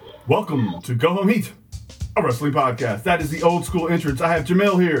Welcome to Go Home Heat, a wrestling podcast. That is the old school entrance. I have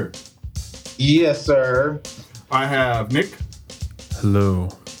Jamil here. Yes, sir. I have Nick. Hello.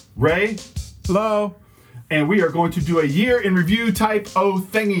 Ray. Hello. And we are going to do a year in review type O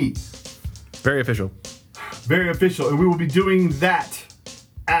thingy. Very official. Very official. And we will be doing that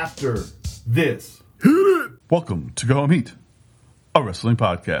after this. Welcome to Go Home Heat, a wrestling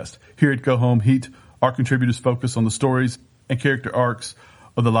podcast. Here at Go Home Heat, our contributors focus on the stories and character arcs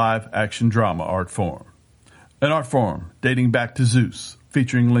of the live action drama art form. An art form dating back to Zeus,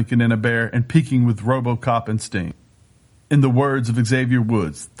 featuring Lincoln and a bear and peaking with RoboCop and Sting. In the words of Xavier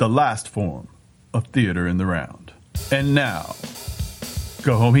Woods, the last form of theater in the round. And now,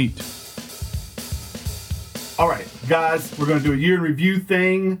 Go Home Heat. All right, guys, we're going to do a year in review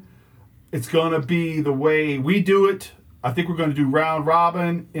thing. It's going to be the way we do it. I think we're going to do round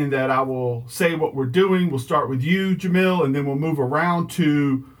robin in that I will say what we're doing. We'll start with you, Jamil, and then we'll move around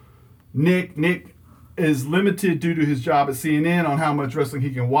to Nick. Nick is limited due to his job at CNN on how much wrestling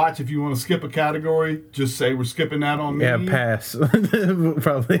he can watch. If you want to skip a category, just say we're skipping that on me. Yeah, pass.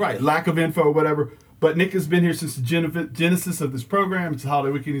 Probably. Right, lack of info or whatever. But Nick has been here since the genesis of this program. It's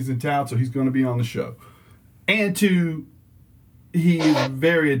holiday weekend. He's in town, so he's going to be on the show. And he is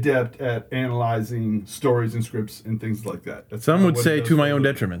very adept at analyzing stories and scripts and things like that. That's Some would say to my own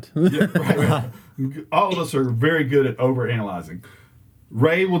detriment. Yeah, right. All of us are very good at overanalyzing.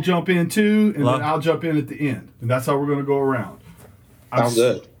 Ray will jump in too, and then I'll jump in at the end. And that's how we're going to go around. Sounds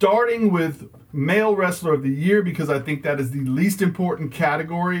good. Starting with Male Wrestler of the Year because I think that is the least important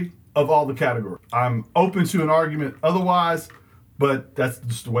category of all the categories. I'm open to an argument otherwise, but that's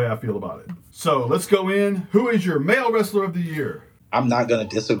just the way I feel about it. So let's go in. Who is your Male Wrestler of the Year? I'm not going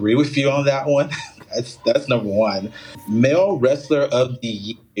to disagree with you on that one. That's number one. Male Wrestler of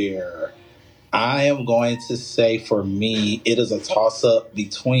the Year. I am going to say for me, it is a toss-up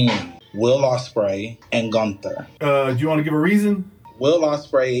between Will Ospreay and Gunther. Do you want to give a reason? Will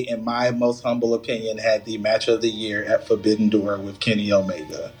Ospreay, in my most humble opinion, had the match of the year at Forbidden Door with Kenny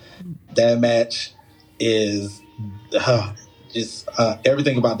Omega. That match is just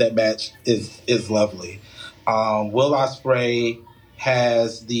everything about that match is lovely. Will Ospreay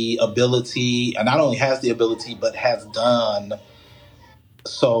has the ability, and not only has the ability, but has done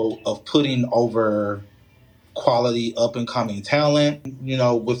so of putting over quality up-and-coming talent. You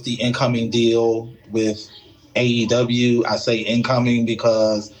know, with the incoming deal with AEW, I say incoming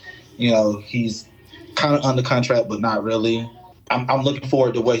because, you know, he's kind of under contract, but not really. I'm looking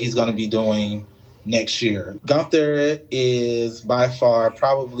forward to what he's going to be doing next year. Gunther is by far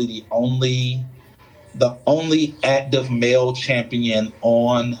probably the only active male champion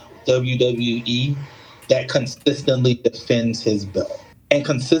on WWE that consistently defends his belt. And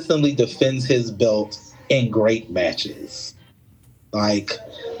consistently defends his belt in great matches. Like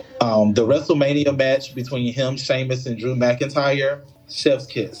the WrestleMania match between him, Sheamus, and Drew McIntyre, chef's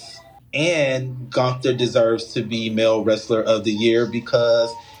kiss. And Gunther deserves to be Male Wrestler of the Year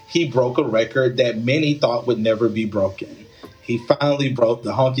because he broke a record that many thought would never be broken. He finally broke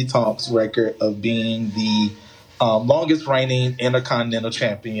the Honky Tonks record of being the longest reigning Intercontinental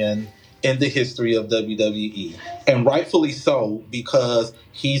Champion in the history of WWE. And rightfully so, because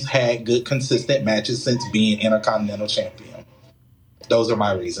he's had good, consistent matches since being Intercontinental Champion. Those are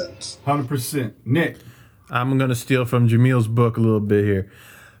my reasons. 100%. Nick. I'm going to steal from Jamil's book a little bit here.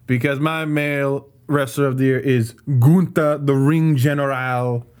 Because my Male Wrestler of the Year is Gunther, the Ring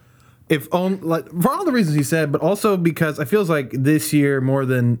General. For all the reasons he said, but also because I feels like this year more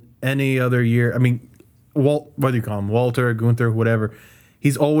than any other year, I mean, what do you call him? Walter, Gunther, whatever.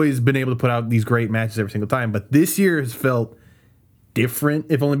 He's always been able to put out these great matches every single time. But this year has felt different,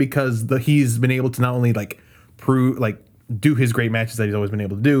 if only because he's been able to not only do his great matches that he's always been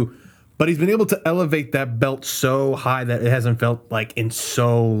able to do, but he's been able to elevate that belt so high that it hasn't felt like in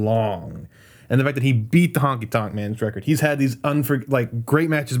so long. And the fact that he beat the Honky Tonk Man's record. He's had these great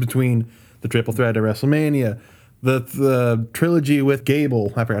matches between the Triple Threat at WrestleMania, the trilogy with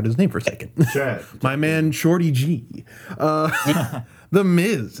Gable. I forgot his name for a second. Chad. My man Shorty G. The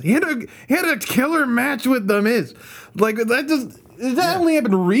Miz. He had a killer match with The Miz. Like that only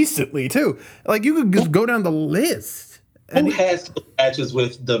happened recently too. Like you could just go down the list. Who has matches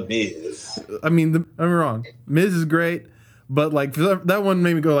with The Miz? I mean, I'm wrong. Miz is great, but like that one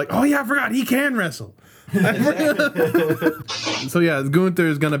made me go like, oh yeah, I forgot he can wrestle. So yeah, Gunther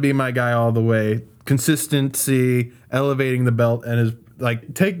is gonna be my guy all the way. Consistency, elevating the belt, and is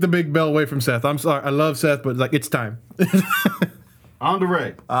like take the big belt away from Seth. I'm sorry, I love Seth, but like it's time. On to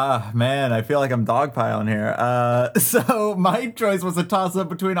Ray. Man, I feel like I'm dogpiling here. So my choice was a toss-up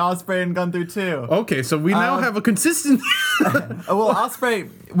between Ospreay and Gunther too. Okay, so we now have a consistent. Well, Ospreay.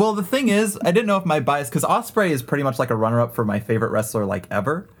 Well, the thing is, I didn't know if my bias, because Ospreay is pretty much like a runner-up for my favorite wrestler like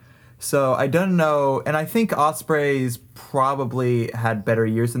ever. So I don't know, and I think Ospreay's probably had better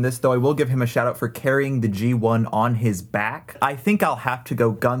years than this, though I will give him a shout out for carrying the G1 on his back. I think I'll have to go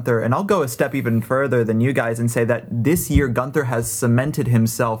Gunther, and I'll go a step even further than you guys and say that this year Gunther has cemented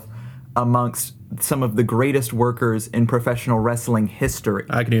himself amongst some of the greatest workers in professional wrestling history.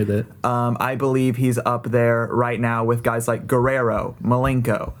 I can hear that. I believe he's up there right now with guys like Guerrero,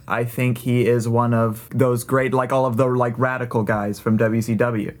 Malenko. I think he is one of those great, like all of the like radical guys from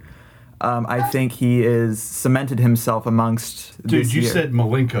WCW. I think he is cemented himself amongst. Dude, you year. said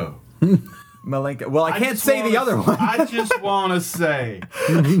Malenko. Malenko. Well, I can't say the other one. I just want to say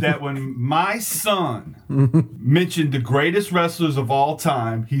that when my son mentioned the greatest wrestlers of all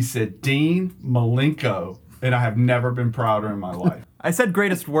time, he said Dean Malenko, and I have never been prouder in my life. I said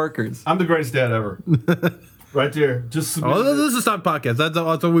greatest workers. I'm the greatest dad ever. Right there. Just This is a stop podcast. That's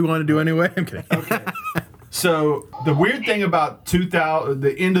what we want to do anyway. I'm kidding. Okay. So the weird thing about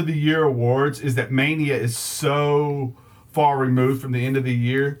the end of the year awards is that Mania is so far removed from the end of the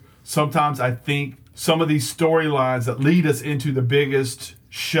year. Sometimes I think some of these storylines that lead us into the biggest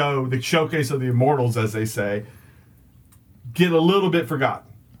show, the showcase of the immortals, as they say, get a little bit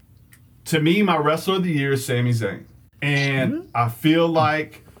forgotten. To me, my wrestler of the year is Sami Zayn. And I feel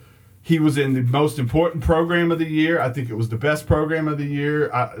like he was in the most important program of the year. I think it was the best program of the year.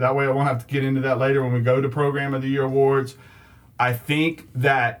 That way I won't have to get into that later when we go to Program of the Year awards. I think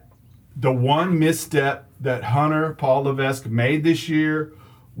that the one misstep that Hunter Paul Levesque made this year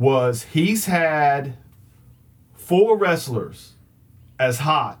was he's had 4 wrestlers as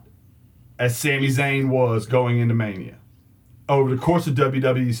hot as Sami Zayn was going into Mania over the course of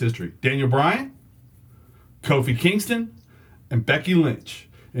WWE's history. Daniel Bryan, Kofi Kingston, and Becky Lynch.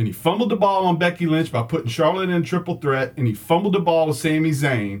 And he fumbled the ball on Becky Lynch by putting Charlotte in a triple threat, and he fumbled the ball to Sami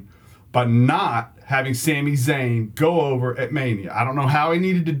Zayn by not having Sami Zayn go over at Mania. I don't know how he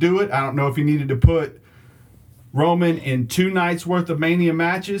needed to do it. I don't know if he needed to put Roman in 2 nights worth of Mania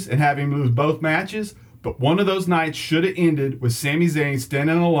matches and have him lose both matches, but one of those nights should have ended with Sami Zayn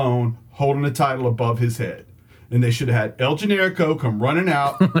standing alone holding the title above his head. And they should have had El Generico come running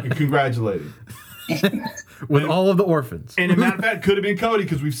out and congratulate him. With all of the orphans. And as a matter of fact, it could have been Cody,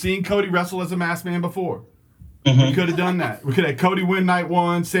 because we've seen Cody wrestle as a masked man before. We could have done that. We could have had Cody win night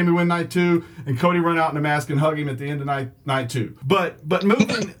 1, Sami win night 2, and Cody run out in a mask and hug him at the end of night 2. But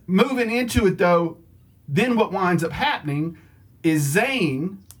moving into it though, then what winds up happening is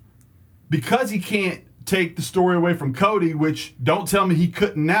Zayn, because he can't take the story away from Cody, which don't tell me he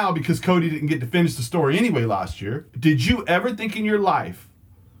couldn't now because Cody didn't get to finish the story anyway last year. Did you ever think in your life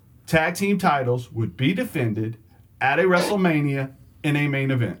tag team titles would be defended at a WrestleMania in a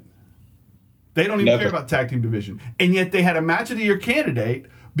main event? They don't even care about tag team division. And yet they had a match of the year candidate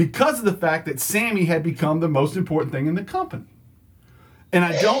because of the fact that Sami had become the most important thing in the company. And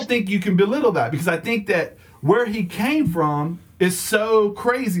I don't think you can belittle that, because I think that where he came from is so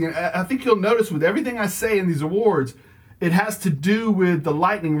crazy. And I think you'll notice with everything I say in these awards, it has to do with the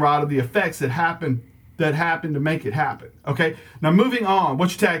lightning rod of the effects that happened to make it happen. Okay? Now moving on,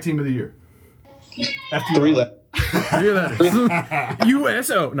 what's your tag team of the year? FTR. 3 letters. 3 letters.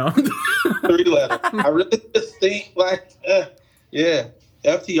 USO. No. 3 letters. I really just think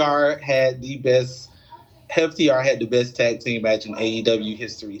FTR had the best tag team match in AEW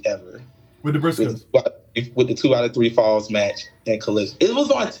history ever. With the Briscoes. With the 2 out of 3 falls match and Collision. It was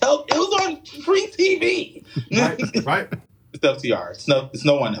on free TV. Right. It's FTR. It's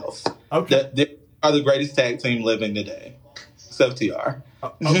no one else. Okay. They are the greatest tag team living today. It's FTR.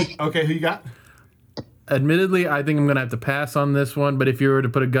 Okay, who you got? Admittedly, I think I'm going to have to pass on this one, but if you were to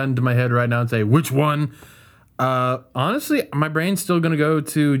put a gun to my head right now and say, which one? Honestly, my brain's still going to go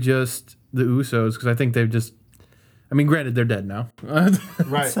to just the Usos, because I think they've just... I mean, granted, they're dead now.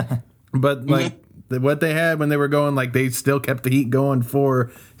 Right. But, like, what they had when they were going, like, they still kept the heat going for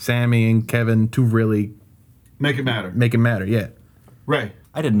Sammy and Kevin to really... Make it matter. Make it matter, yeah. Ray.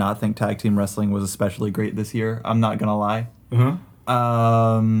 I did not think tag team wrestling was especially great this year. I'm not gonna lie.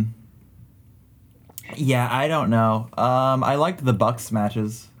 Yeah, I don't know. I liked the Bucks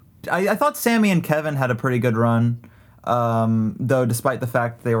matches. I thought Sammy and Kevin had a pretty good run, though despite the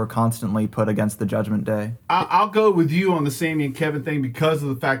fact they were constantly put against the Judgment Day. I'll go with you on the Sammy and Kevin thing because of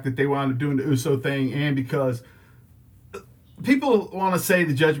the fact that they wound up doing the Uso thing, and because people want to say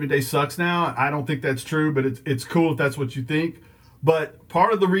the Judgment Day sucks now. I don't think that's true, but it's cool if that's what you think. But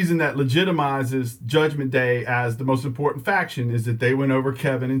part of the reason that legitimizes Judgment Day as the most important faction is that they went over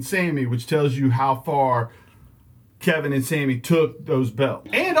Kevin and Sami, which tells you how far Kevin and Sami took those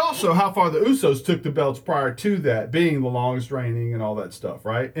belts. And also how far the Usos took the belts prior to that, being the longest reigning and all that stuff,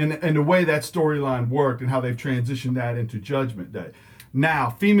 right? And the way that storyline worked and how they've transitioned that into Judgment Day.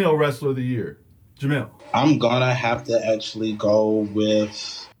 Now, female wrestler of the year, Jamil. I'm gonna have to actually go with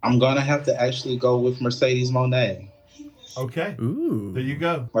Mercedes Moné. Okay. Ooh. There you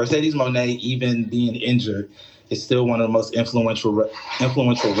go. Mercedes Moné, even being injured, is still one of the most influential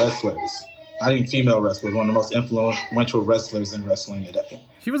wrestlers. Not even female wrestlers, one of the most influential wrestlers in wrestling today.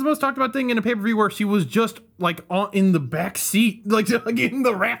 She was the most talked about thing in a pay-per-view where she was just like in the back seat, like in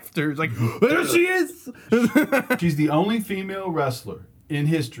the rafters, like there she is. She's the only female wrestler in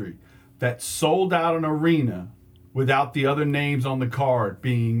history that sold out an arena without the other names on the card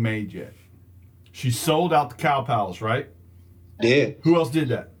being made yet. She sold out the Cow Palace, right? Yeah. Who else did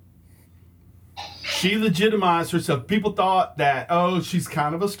that? She legitimized herself. People thought that, oh, she's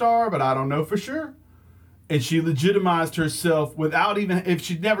kind of a star, but I don't know for sure. And she legitimized herself without even, if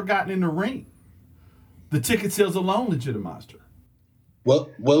she'd never gotten in the ring. The ticket sales alone legitimized her.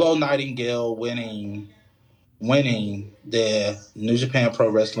 Well, Willow Nightingale winning the New Japan Pro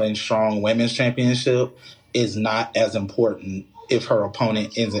Wrestling Strong Women's Championship is not as important if her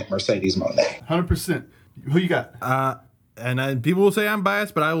opponent isn't Mercedes Moné. 100%. Who you got? People will say I'm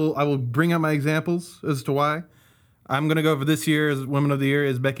biased, but I will bring out my examples as to why. I'm gonna go for this year's Women of the Year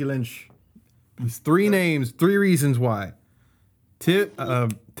is Becky Lynch. There's 3 names, 3 reasons why.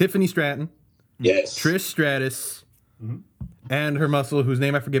 Tiffany Stratton. Yes. Trish Stratus. And her muscle, whose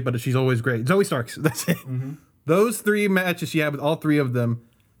name I forget, but she's always great. Zoe Starks. That's it. Those 3 matches she had with all 3 of them.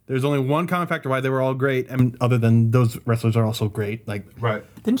 There's only one common factor why they were all great, and other than those wrestlers are also great. Like, Right.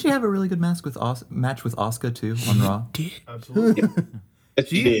 Didn't she have a really good match with Asuka too on Raw? Absolutely.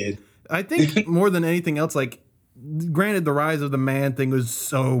 She did. I think more than anything else, like, granted, the rise of the man thing was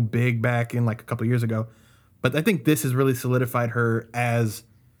so big back in like a couple years ago, but I think this has really solidified her as,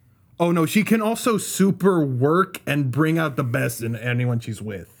 oh no, she can also super work and bring out the best in anyone she's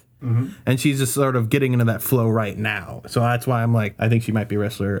with. And she's just sort of getting into that flow right now. So that's why I'm like, I think she might be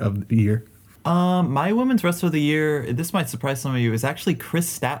wrestler of the year. My women's wrestler of the year, this might surprise some of you, is actually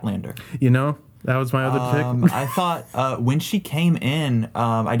Chris Statlander. You know, that was my other pick. I thought when she came in,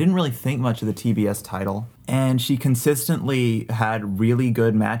 I didn't really think much of the TBS title. And she consistently had really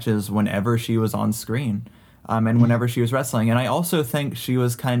good matches whenever she was on screen and whenever she was wrestling. And I also think she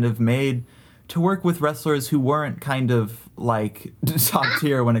was kind of made to work with wrestlers who weren't kind of like top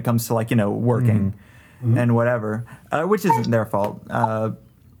tier when it comes to, like, you know, working and whatever, which isn't their fault. But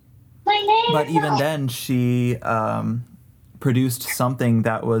even then, she produced something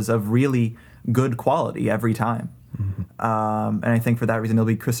that was of really good quality every time. And I think for that reason, it'll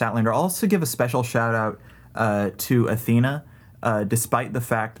be Chris Statlander. I'll also give a special shout out to Athena, despite the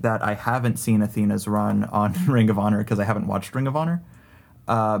fact that I haven't seen Athena's run on Ring of Honor because I haven't watched Ring of Honor.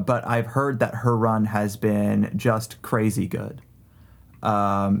 But I've heard that her run has been just crazy good.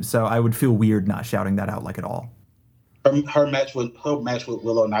 So I would feel weird not shouting that out like at all. Her match with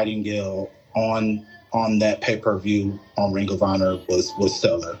Willow Nightingale on that pay-per-view on Ring of Honor was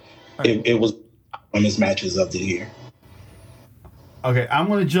stellar. Right. It was women's matches of the year. Okay, I'm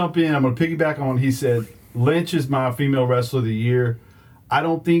going to jump in. I'm going to piggyback on what he said. Lynch is my female wrestler of the year. I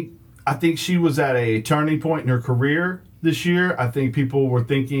think she was at a turning point in her career this year. I think people were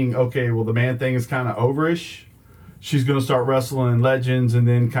thinking, okay, well, the man thing is kind of overish. She's going to start wrestling legends and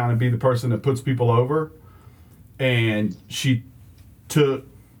then kind of be the person that puts people over. And she took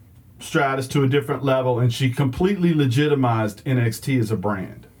Stratus to a different level, and she completely legitimized NXT as a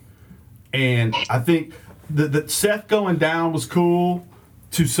brand. And I think that Seth going down was cool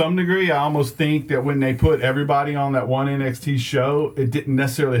to some degree. I almost think that when they put everybody on that one NXT show, it didn't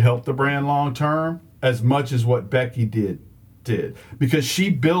necessarily help the brand long term as much as what Becky did because she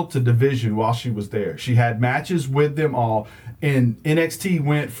built a division while she was there. She had matches with them all, and NXT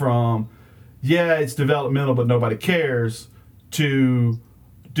went from, yeah, it's developmental but nobody cares, to,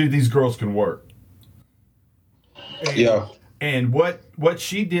 dude, these girls can work. And what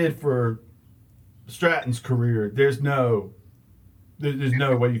she did for Stratton's career, there's no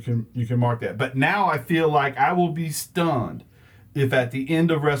way you can mark that. But now I feel like I will be stunned if at the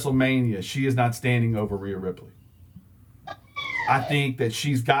end of WrestleMania she is not standing over Rhea Ripley. I think that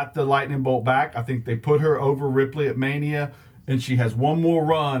she's got the lightning bolt back. I think they put her over Ripley at Mania, and she has one more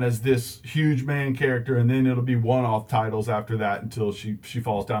run as this huge man character, and then it'll be one-off titles after that until she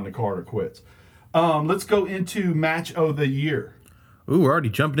falls down the card or quits. Let's go into match of the year. Ooh, we're already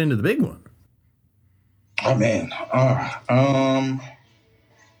jumping into the big one. Oh man.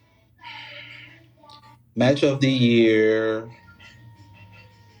 Match of the year.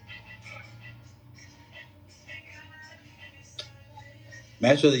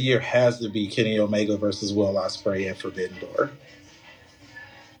 Match of the year has to be Kenny Omega versus Will Ospreay at Forbidden Door.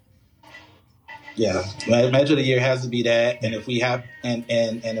 Yeah, match of the year has to be that. And if we have and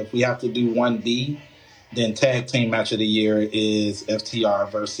if we have to do 1B, then tag team match of the year is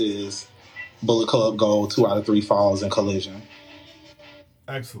FTR versus Bullet Club Gold, 2 out of 3 falls and Collision.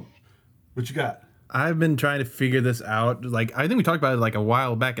 Excellent. What you got? I've been trying to figure this out. Like, I think we talked about it like a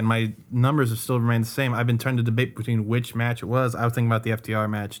while back, and my numbers have still remained the same. I've been trying to debate between which match it was. I was thinking about the FTR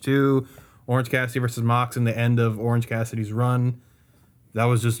match too, Orange Cassidy versus Mox in the end of Orange Cassidy's run. That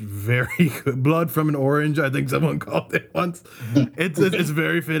was just very good. Blood from an orange, I think someone called it once. It's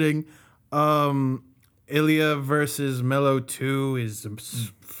very fitting. Ilya versus Melo 2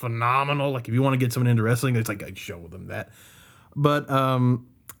 is phenomenal. Like, if you want to get someone into wrestling, it's like I show them that. But I'm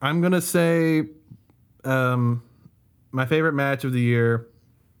going to say my favorite match of the year,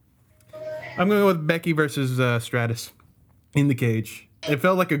 I'm going to go with Becky versus Stratus in the cage. It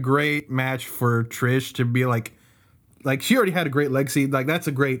felt like a great match for Trish to be like she already had a great legacy. Like, that's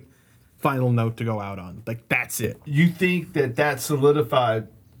a great final note to go out on. Like, that's it. You think that solidified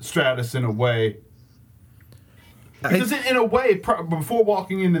Stratus in a way? Because in a way, before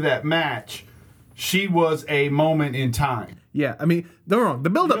walking into that match, she was a moment in time. Yeah, I mean, don't get me wrong. The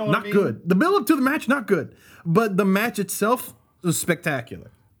build-up, not good. The build-up to the match, not good. But the match itself was spectacular.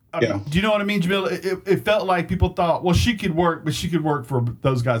 I mean, do you know what I mean, Jamil? It felt like people thought, well, she could work, but she could work for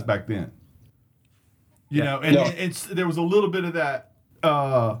those guys back then. You know, and there was a little bit of that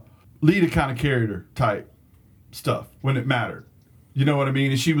Lita kind of character type stuff when it mattered. You know what I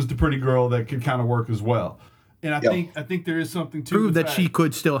mean? And she was the pretty girl that could kind of work as well. And I think there is something to prove that she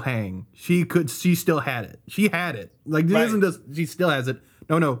could still hang. She still had it. She had it. Like, it isn't just she still has it.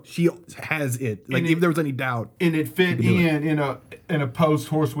 No, she has it. Like, if there was any doubt, and it fit in a post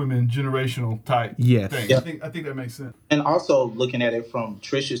horsewomen generational type thing. Yeah. I think that makes sense. And also looking at it from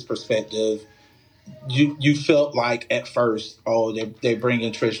Trish's perspective, you felt like at first, they're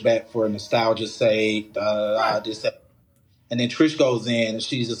bringing Trish back for nostalgia's sake, this, that. And then Trish goes in and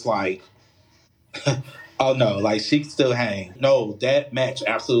she's just like, oh no, like she can still hang. No, that match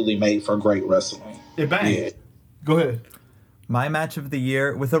absolutely made for great wrestling. It banged. Yeah. Go ahead. My match of the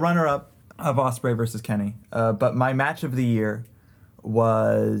year, with a runner-up of Ospreay versus Kenny, but my match of the year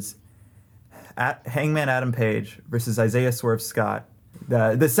was Hangman Adam Page versus Isaiah Swerve Scott.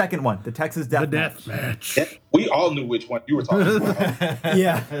 The second one, the Texas Death match. Yeah, we all knew which one you were talking about.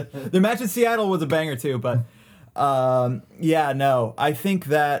 Yeah, the match in Seattle was a banger too, but I think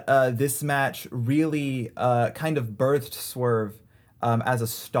that this match really kind of birthed Swerve as a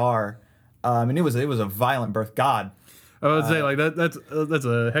star, and it was a violent birth. God, I would say like that's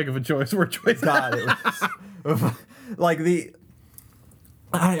a heck of a choice. Word choice. God, it was like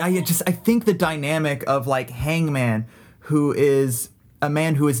I think the dynamic of like Hangman, who is a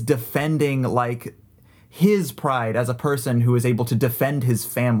man who is defending like his pride as a person who is able to defend his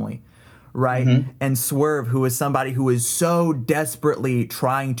family, right? Mm-hmm. And Swerve, who is somebody who is so desperately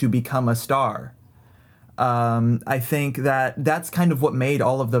trying to become a star. I think that's kind of what made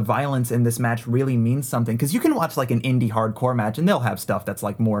all of the violence in this match really mean something. Because you can watch like an indie hardcore match and they'll have stuff that's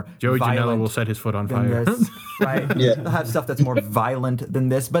like more Joey violent. Janela will set his foot on fire. This, right? Yeah. They'll have stuff that's more violent than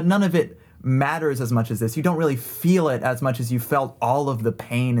this, but none of it matters as much as this. You don't really feel it as much as you felt all of the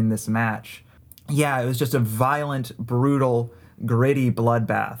pain in this match. Yeah, it was just a violent, brutal, gritty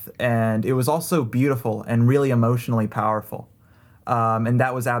bloodbath. And it was also beautiful and really emotionally powerful. And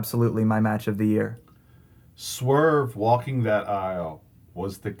that was absolutely my match of the year. Swerve walking that aisle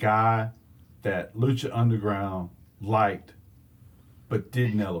was the guy that Lucha Underground liked but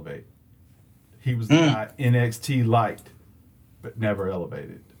didn't elevate. He was the guy NXT liked but never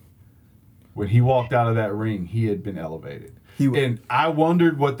elevated. When he walked out of that ring, he had been elevated. And I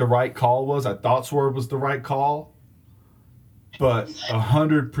wondered what the right call was. I thought Swerve was the right call. But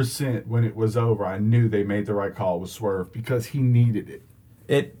 100% when it was over, I knew they made the right call with Swerve because he needed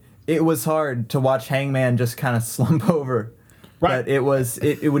it. It was hard to watch Hangman just kind of slump over. Right. But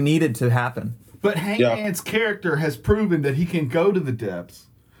it needed to happen. But Hangman's character has proven that he can go to the depths.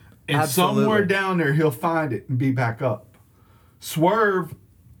 And somewhere down there, he'll find it and be back up. Swerve,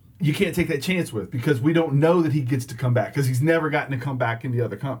 you can't take that chance with because we don't know that he gets to come back because he's never gotten to come back in the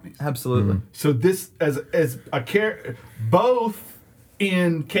other companies. Absolutely. Mm-hmm. So this, as a character, both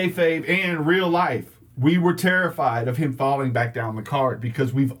in kayfabe and real life, we were terrified of him falling back down the card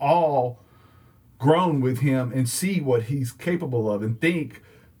because we've all grown with him and see what he's capable of and think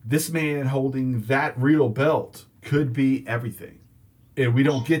this man holding that real belt could be everything. And we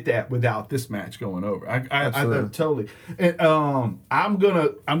don't get that without this match going over. I totally. And I'm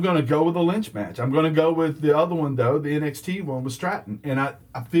gonna go with the Lynch match. I'm gonna go with the other one though, the NXT one with Stratton. And I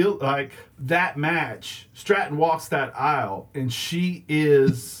feel like that match, Stratton walks that aisle, and she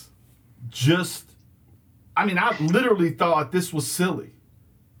is just. I mean, I literally thought this was silly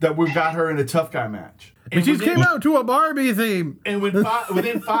that we got her in a tough guy match. And she came out to a Barbie theme. And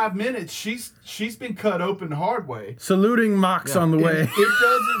within 5 minutes, she's been cut open the hard way. Saluting Mox on the way. It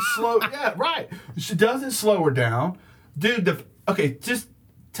doesn't slow. Yeah, right. She doesn't slow her down, dude. Just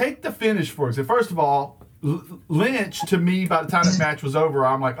take the finish for example. First of all, Lynch to me, by the time the match was over,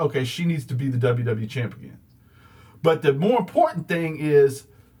 I'm like, okay, she needs to be the WWE champion. But the more important thing is,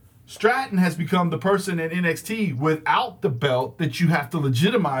 Stratton has become the person in NXT without the belt that you have to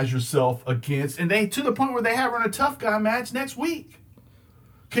legitimize yourself against, and they to the point where they have her in a tough guy match next week.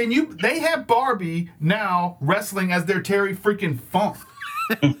 They have Barbie now wrestling as their Terry freaking Funk.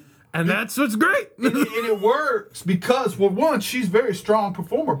 And that's what's great. and it works because, well, one, she's a very strong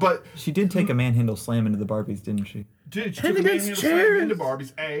performer, but She did take a manhandle slam into the Barbies, didn't she? dude, she And took a against manhandle slam chairs. into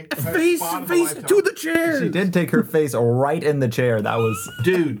Barbie's Face to the chair. She did take her face right in the chair. That was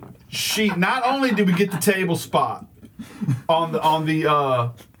Dude, she not only did we get the table spot on the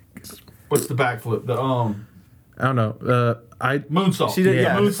what's the backflip? The I don't know. moonsault. She did,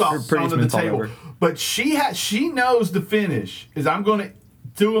 yeah. Moonsault Pretty onto the smooth all table. over. But she knows the finish is I'm going to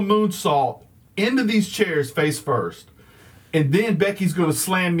do a moonsault into these chairs face first. And then Becky's going to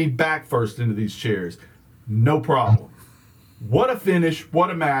slam me back first into these chairs. No problem. What a finish. What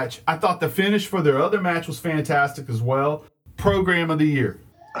a match. I thought the finish for their other match was fantastic as well. Program of the year.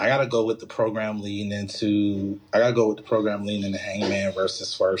 I gotta go with the program leading into Hangman versus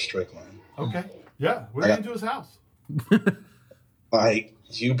Swerve Strickland. Okay. Yeah. We went into his house. Like,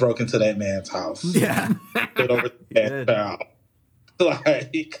 you broke into that man's house. yeah. Put over that child.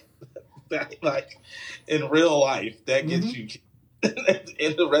 Like in real life, that gets you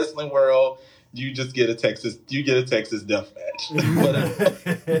in the wrestling world. You just get a Texas death match.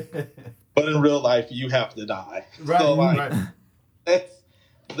 But in real life, you have to die. Right. So Right.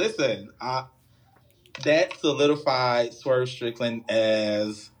 That solidified Swerve Strickland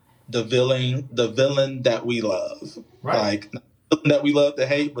as the villain that we love. Right. Like, not the villain that we love to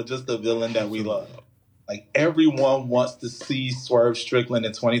hate, but just the villain that we love. Like, everyone wants to see Swerve Strickland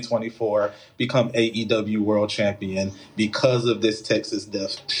in 2024 become AEW World Champion because of this Texas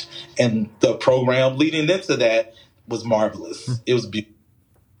death. And the program leading into that was marvelous. It was beautiful.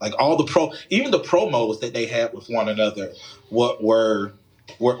 Like, even the promos that they had with one another were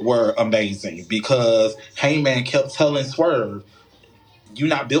amazing, because Heyman kept telling Swerve, "You're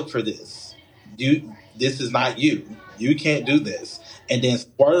not built for this. This is not you. You can't do this." And then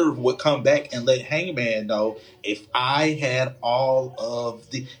Swerve would come back and let Hangman know, if I had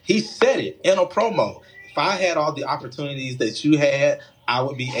he said it in a promo, if I had all the opportunities that you had, I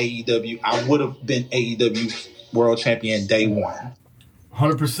would be AEW. I would have been AEW World Champion day one.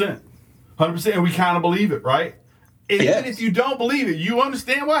 100%. 100%. And we kind of believe it, right? And Yes. even if you don't believe it, you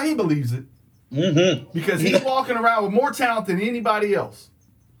understand why he believes it. Mm-hmm. Because he's walking around with more talent than anybody else.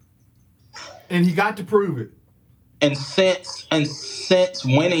 And he got to prove it. And since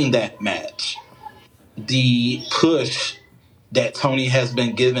winning that match, the push that Tony has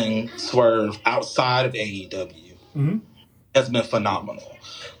been giving Swerve outside of AEW has been phenomenal.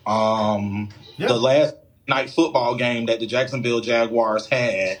 The last night football game that the Jacksonville Jaguars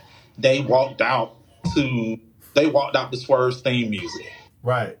had, they walked out to Swerve's theme music.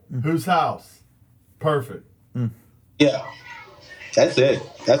 Right. Whose house? Perfect. Yeah, that's it.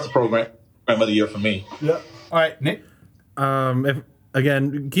 That's the program of the year for me. Yeah. All right, Nick.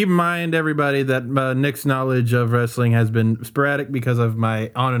 Again, keep in mind, everybody, that Nick's knowledge of wrestling has been sporadic because of my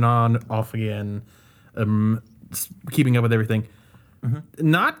on and on, off again, keeping up with everything.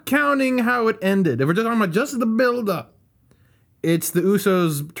 Not counting how it ended. If we're just talking about just the build up, it's the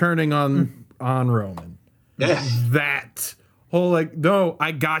Usos turning on Roman. Yeah. That whole no,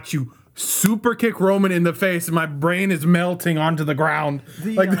 I got you. Super kick Roman in the face, and my brain is melting onto the ground.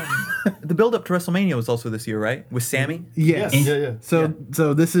 The build up to WrestleMania was also this year, right? With Sammy? Yes. Yeah.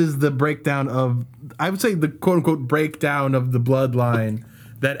 So this is the breakdown of, I would say, the quote unquote breakdown of the bloodline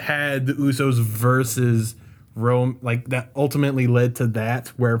that had the Usos versus Rome, that ultimately led to that,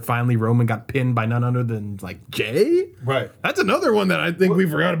 where finally Roman got pinned by none other than Jay. Right. That's another one that I think we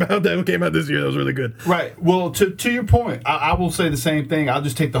forgot about that came out this year. That was really good. Right. Well, to your point, I will say the same thing. I'll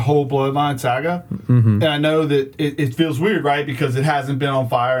just take the whole Bloodline saga. And I know that it feels weird, right? Because it hasn't been on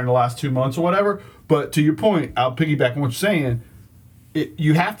fire in the last 2 months or whatever. But to your point, I'll piggyback on what you're saying.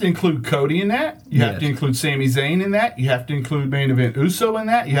 you have to include Cody in that. You have to include Sami Zayn in that. You have to include main event Uso in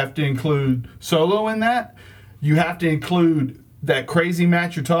that. You have to include Solo in that. You have to include that crazy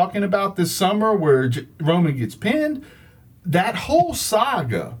match you're talking about this summer where Roman gets pinned. That whole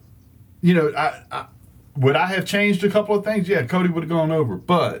saga, would I have changed a couple of things? Yeah, Cody would have gone over.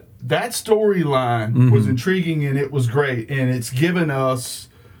 But that storyline was intriguing and it was great. And it's given us...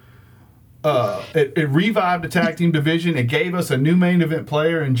 it revived the tag team division. It gave us a new main event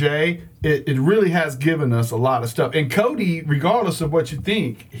player in Jay. It really has given us a lot of stuff. And Cody, regardless of what you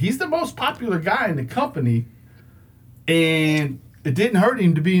think, he's the most popular guy in the company. And it didn't hurt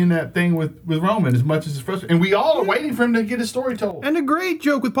him to be in that thing with Roman as much as it's frustrating. And we all are waiting for him to get his story told. And a great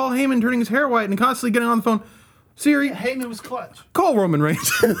joke with Paul Heyman turning his hair white and constantly getting on the phone. Siri, Heyman was clutch. Call Roman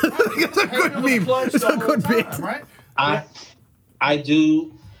Reigns. It's a good meme. It's a good bit. Right? I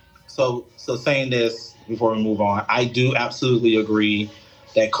do... So saying this before we move on, I do absolutely agree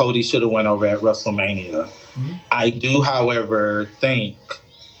that Cody should have went over at WrestleMania. Mm-hmm. I do, however, think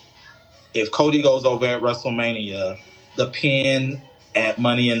if Cody goes over at WrestleMania, the pin at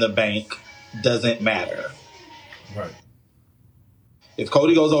Money in the Bank doesn't matter. Right. If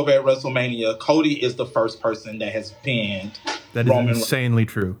Cody goes over at WrestleMania, Cody is the first person that has pinned That is Roman insanely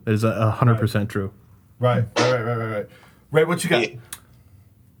true. That is 100% true. Right. Ray, what you got?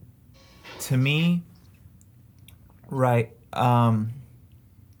 To me, right.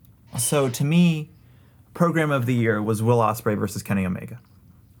 So to me, program of the year was Will Ospreay versus Kenny Omega.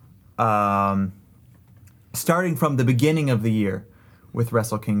 Starting from the beginning of the year with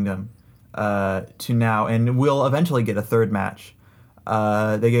Wrestle Kingdom to now, and we'll eventually get a third match.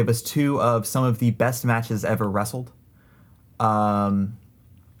 They gave us two of some of the best matches ever wrestled. I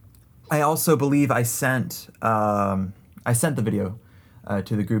also believe I sent the video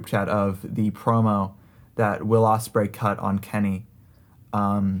to the group chat of the promo that Will Ospreay cut on Kenny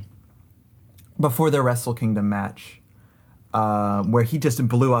before their Wrestle Kingdom match, where he just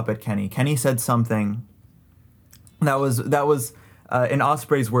blew up at Kenny. Kenny said something that was in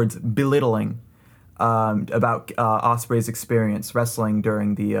Ospreay's words, belittling about Ospreay's experience wrestling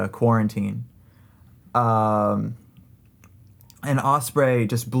during the quarantine. And Ospreay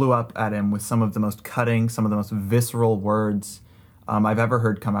just blew up at him with some of the most cutting, some of the most visceral words I've ever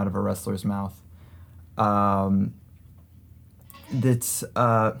heard come out of a wrestler's mouth. That's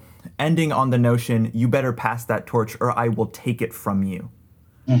ending on the notion, you better pass that torch or I will take it from you.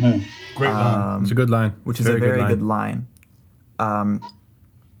 Mm-hmm. Great line. It's a good line. Which is a very good line. But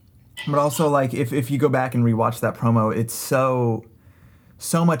also, like, if you go back and rewatch that promo, it's so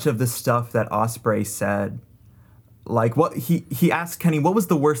much of the stuff that Ospreay said. Like, what he asked Kenny, what was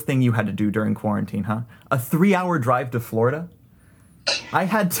the worst thing you had to do during quarantine, huh? A 3-hour drive to Florida? I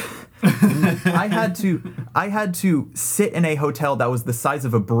had to sit in a hotel that was the size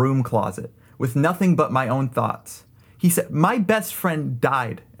of a broom closet with nothing but my own thoughts. He said, my best friend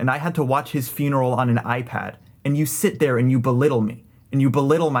died and I had to watch his funeral on an iPad, and you sit there and you belittle me and you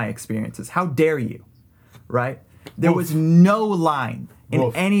belittle my experiences. How dare you? Right? There was no line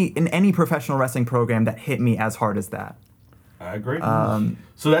in any professional wrestling program that hit me as hard as that. I agree.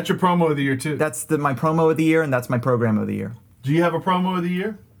 So that's your promo of the year too. That's my promo of the year, and that's my program of the year. Do you have a promo of the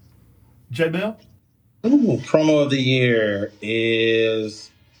year, Jamil? Ooh, promo of the year is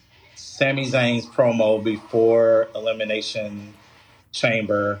Sami Zayn's promo before Elimination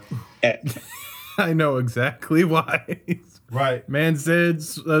Chamber. I know exactly why. Right. Man said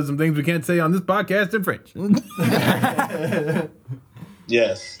some things we can't say on this podcast in French.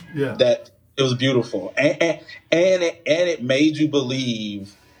 Yes. Yeah. That it was beautiful, and it made you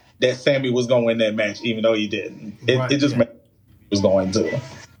believe that Sami was going to win that match, even though he didn't. It just made he was going to.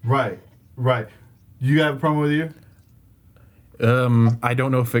 Right. You have a promo of the year? I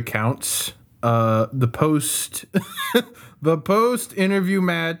don't know if it counts. The post interview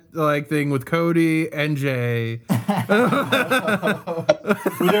thing with Cody and Jay. Were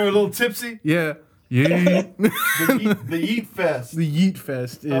they a little tipsy? Yeah. Yeet. The Yeet Fest. The Yeet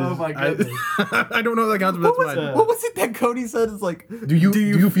Fest is. Oh my goodness. I don't know if that counts, but that's mine. What was it that Cody said? It's like, do you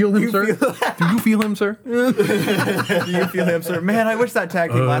feel him, sir? Do you feel him, sir? Do you feel him, sir? Man, I wish that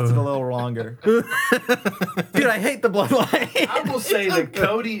tag team lasted a little longer. Dude, I hate the bloodline. I will say that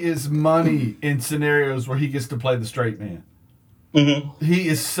Cody is money in scenarios where he gets to play the straight man. Mm-hmm. He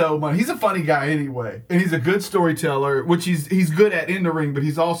is so money. He's a funny guy anyway, and he's a good storyteller, which he's good at in the ring, but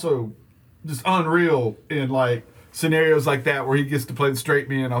he's also just unreal in like scenarios like that where he gets to play the straight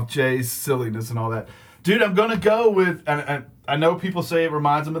man off Jay's silliness and all that. Dude, I'm gonna go with, and I know people say it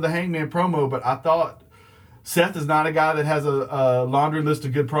reminds him of the Hangman promo, but I thought Seth is not a guy that has a laundry list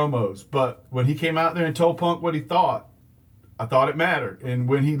of good promos. But when he came out there and told Punk what he thought, I thought it mattered. And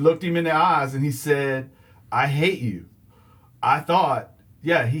when he looked him in the eyes and he said, "I hate you," I thought,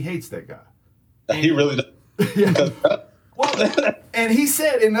 yeah, he hates that guy. He really does. Yeah. Well, and he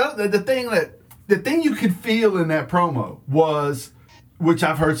said, and the thing you could feel in that promo was, which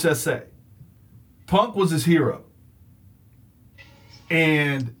I've heard Seth say, Punk was his hero.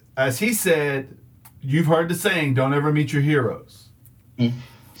 And as he said, you've heard the saying, don't ever meet your heroes. Mm.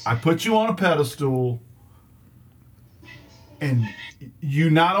 I put you on a pedestal, and you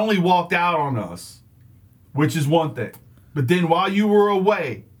not only walked out on us, which is one thing, but then while you were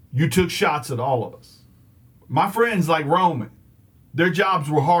away, you took shots at all of us. My friends like Roman, their jobs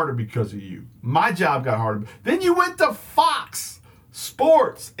were harder because of you. My job got harder. Then you went to Fox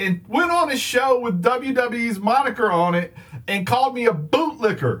Sports and went on a show with WWE's moniker on it and called me a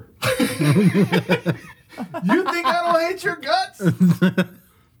bootlicker. You think I don't hate your guts?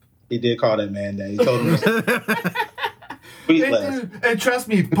 He did call that man that. He told him. And trust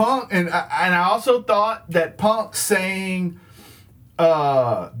me, Punk, and I also thought that Punk saying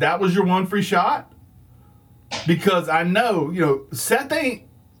that was your one free shot, because I know, Seth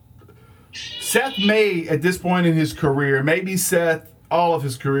may, at this point in his career, maybe Seth, all of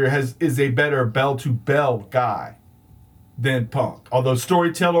his career, is a better bell-to-bell guy than Punk. Although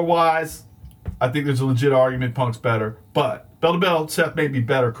storyteller-wise, I think there's a legit argument Punk's better. But bell-to-bell, Seth may be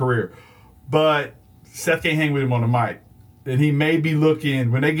better career. But Seth can't hang with him on the mic. And he may be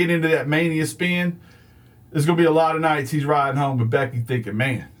looking, when they get into that Mania spin, there's going to be a lot of nights he's riding home with Becky thinking,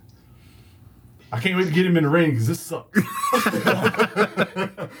 man, I can't wait to get him in the ring because this sucks.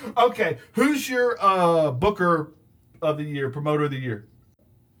 Okay, who's your booker of the year, promoter of the year?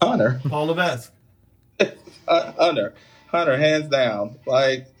 Hunter. Paul Levesque. Hunter, hands down.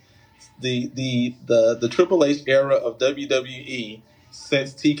 Like the Triple H era of WWE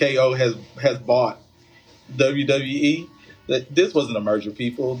since TKO has bought WWE. This wasn't a merger,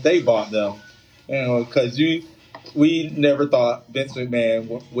 people. They bought them, because we never thought Vince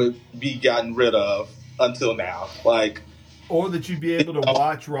McMahon would be gotten rid of until now. Or that you'd be able to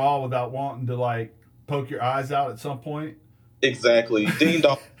watch Raw without wanting to poke your eyes out at some point. Exactly. Ding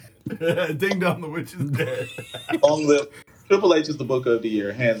dong. Ding dong, the witch is dead. Long live. Triple H is the booker of the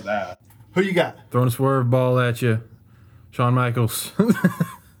year, hands down. Who you got? Throwing a swerve ball at you. Shawn Michaels.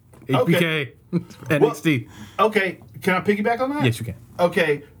 HBK. NXT. Okay, can I piggyback on that? Yes, you can.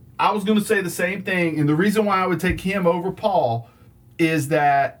 Okay, I was going to say the same thing, and the reason why I would take him over Paul is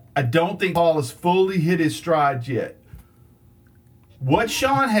that I don't think Paul has fully hit his stride yet. What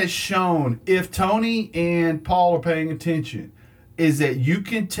Shawn has shown, if Tony and Paul are paying attention, is that you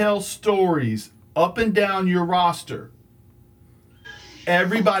can tell stories up and down your roster.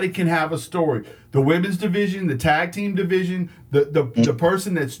 Everybody can have a story. The women's division, the tag team division, the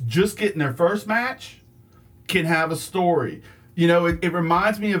person that's just getting their first match can have a story. It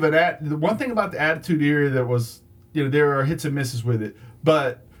reminds me of the one thing about the Attitude Era that was, there are hits and misses with it.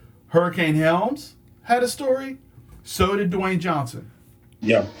 But Hurricane Helms had a story. So did Dwayne Johnson.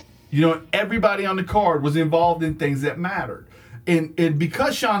 Yeah. Everybody on the card was involved in things that mattered. And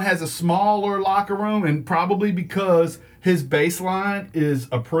because Shawn has a smaller locker room, and probably because his baseline is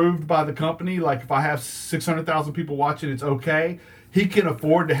approved by the company, like if I have 600,000 people watching, it's okay. He can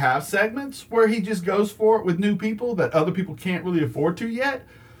afford to have segments where he just goes for it with new people that other people can't really afford to yet.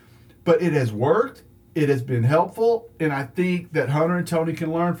 But it has worked. It has been helpful. And I think that Hunter and Tony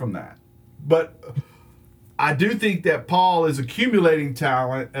can learn from that. But I do think that Paul is accumulating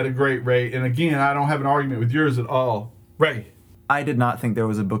talent at a great rate. And again, I don't have an argument with yours at all. Ray. I did not think there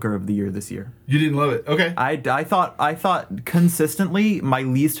was a Booker of the Year this year. You didn't love it? Okay. I thought consistently my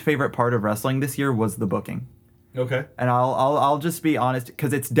least favorite part of wrestling this year was the booking. Okay. And I'll just be honest,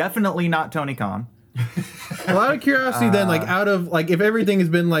 because it's definitely not Tony Khan. Well, out of curiosity, then, out of if everything has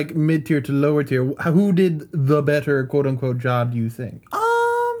been mid tier to lower tier, who did the better quote unquote job? Do you think?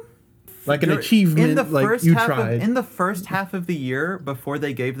 An achievement, in the first you half tried. in the first half of the year, before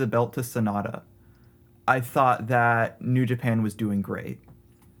they gave the belt to Sonata, I thought that New Japan was doing great.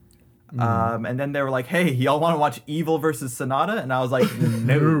 And then they were like, hey, y'all want to watch Evil versus Sonata? And I was like,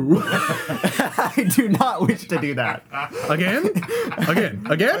 no. I do not wish to do that. Again?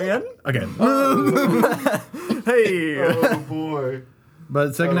 Hey. Oh, boy.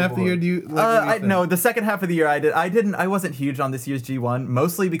 But second half of the year, do you? No, the second half of the year I wasn't huge on this year's G1,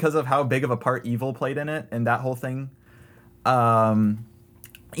 mostly because of how big of a part Evil played in it and that whole thing.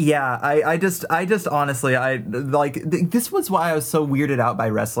 Yeah, I just honestly, this was why I was so weirded out by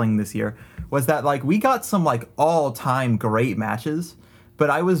wrestling this year, was that we got some all-time great matches, but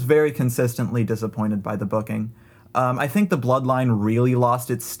I was very consistently disappointed by the booking. I think the Bloodline really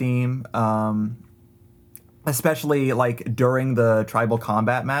lost its steam. especially like during the tribal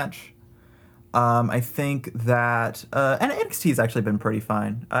combat match. I think that and NXT's actually been pretty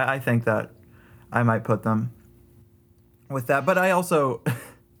fine. I think that I might put them with that, but I also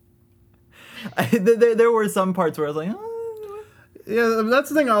there were some parts where I was like, oh. Yeah, that's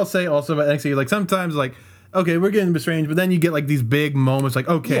the thing I'll say also about NXT. Like sometimes, like okay, we're getting a bit strange, but then you get like these big moments. Like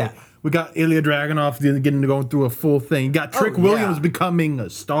okay, Yeah. we got Ilya Dragunov going through a full thing. You got Trick yeah. Williams becoming a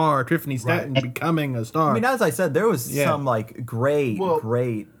star. Tiffany Stratton becoming a star. I mean, as I said, there was some like great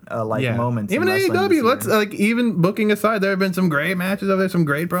moments. Even in wrestling AEW, this let's year. like even booking aside, there have been some great matches over there, some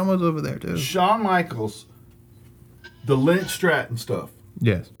great promos over there too. Shawn Michaels, the Lynch Stratton stuff,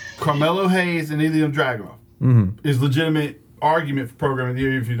 Yes. Carmelo Hayes and Ilya Dragunov is legitimate argument for programming the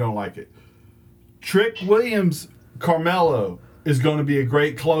year if you don't like it. Trick Williams, Carmelo is going to be a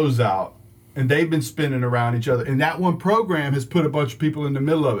great closeout, and they've been spinning around each other. And that one program has put a bunch of people in the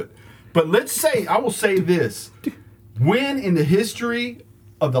middle of it. But let's say, I will say this. When in the history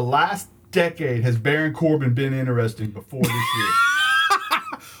of the last decade has Baron Corbin been interesting before this year?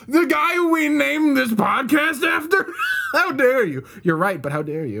 The guy who we named this podcast after? How dare you? You're right, but how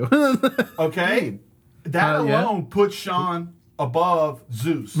dare you? Okay? That alone puts Sean above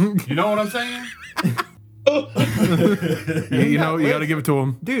Zeus. You know what I'm saying? you know, you got to give it to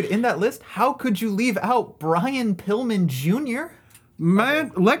him. Dude, in that list, how could you leave out Brian Pillman Jr.?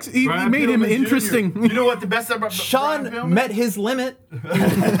 Man, Lex he Brian made him Pillman Jr. interesting. You know what the best thing about Sean Brian Pillman? met his limit.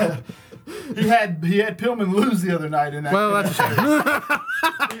 He had Pillman lose the other night in that. Well, that's a shame.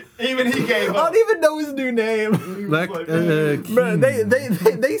 Even he gave I up. don't even know his new name. Lex, Bro,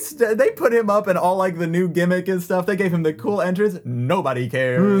 they put him up in all like the new gimmick and stuff. They gave him the cool entrance. Nobody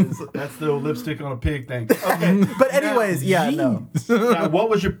cares. That's the old lipstick on a pig thing. Okay. But anyways, no. Now, what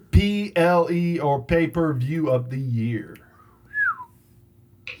was your PLE or pay-per-view of the year?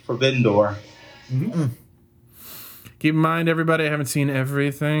 Forbidden Door. Keep in mind, everybody, I haven't seen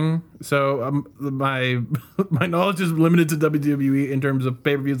everything, so my knowledge is limited to WWE in terms of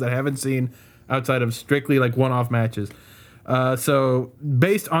pay-per-views that I haven't seen outside of strictly like one-off matches. So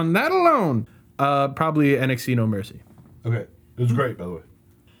based on that alone, probably NXT No Mercy. Okay. It was great, by the way.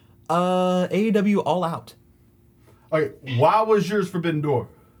 AEW All Out. Okay. Why was yours Forbidden Door?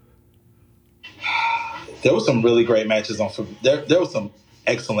 There were some really great matches on there were some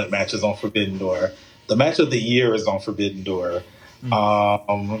excellent matches on Forbidden Door. The match of the year is on Forbidden Door. That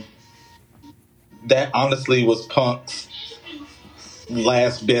honestly was Punk's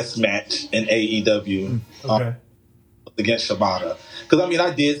last best match in AEW against Shibata. Because I mean,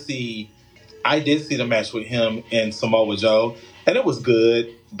 I did see the match with him and Samoa Joe, and it was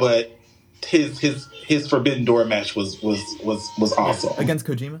good. But his Forbidden Door match was awesome Against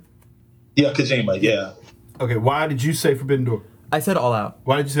Kojima? Yeah, Kojima. Yeah. Okay. Why did you say Forbidden Door? I said All Out.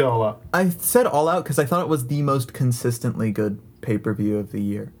 Why did you say All Out? I said All Out because I thought it was the most consistently good pay-per-view of the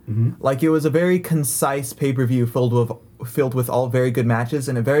year. Like, it was a very concise pay-per-view filled with all very good matches,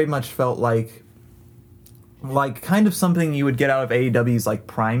 and it very much felt like kind of something you would get out of AEW's like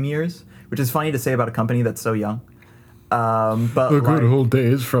prime years, which is funny to say about a company that's so young. But The good old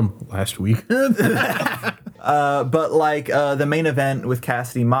days from last week. but like the main event with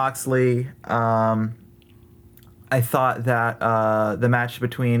Cassidy Moxley, I thought that the match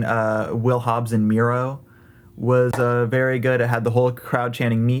between Will Hobbs and Miro was very good. It had the whole crowd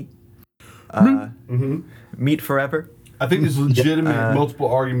chanting "Meat, Meat forever." I think there's legitimate multiple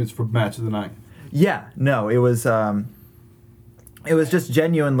arguments for match of the night. Yeah, no, it was just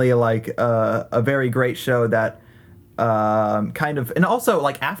genuinely like a very great show that kind of, and also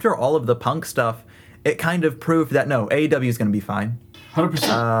like after all of the Punk stuff, it kind of proved that no, AEW is going to be fine.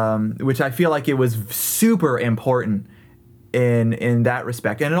 100%. Which I feel like it was super important in that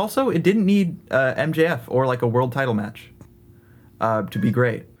respect, and it didn't need MJF or like a world title match to be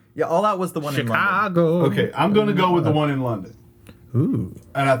great. Yeah, All Out was the one in London. Chicago. Okay, I'm going to go with the one in London. Ooh.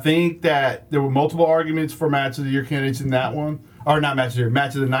 And I think that there were multiple arguments for match of the year candidates in that one. Or not match of the year,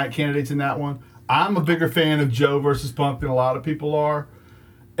 match of the night candidates in that one. I'm a bigger fan of Joe versus Punk than a lot of people are.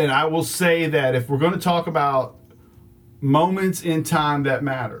 And I will say that if we're going to talk about moments in time that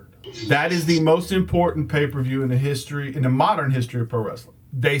mattered, that is the most important pay-per-view in the modern history of pro wrestling.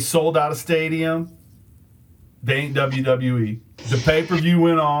 They sold out a stadium. They ain't WWE. The pay-per-view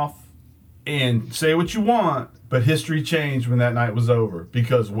went off, and say what you want, but history changed when that night was over,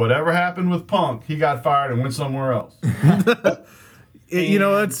 because whatever happened with Punk, he got fired and went somewhere else. You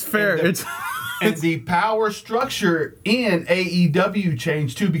know, that's fair. And the power structure in AEW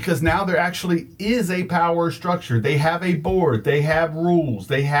changed too, because now there actually is a power structure. They have a board, they have rules,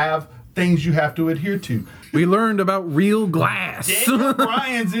 they have things you have to adhere to. We learned about real glass. Daniel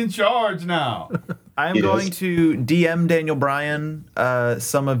Bryan's in charge now. I'm Yes. going to DM Daniel Bryan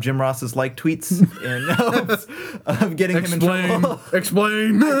some of Jim Ross's like tweets in hopes of getting him in trouble.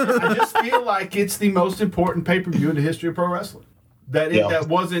 Explain. I just feel like it's the most important pay-per-view in the history of pro wrestling. That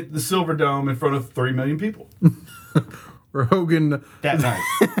wasn't the Silverdome in front of 3 million people Hogan, that night.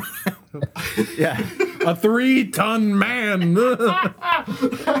 Yeah. a 3-ton man.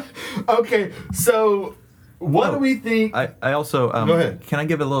 Okay, so what do we think? I also Go ahead. Can I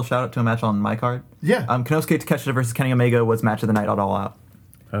give a little shout out to a match on my card? Yeah. Kenosuke Takeshita versus Kenny Omega was match of the night at All Out.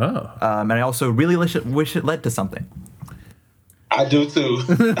 Oh. And I also really wish it led to something. I do too.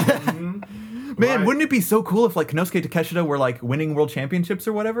 Man, Right. wouldn't it be so cool if like Kenosuke Takeshita were like winning world championships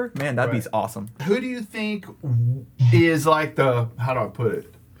or whatever? Man, that'd Right. be awesome. Who do you think is like the, how do I put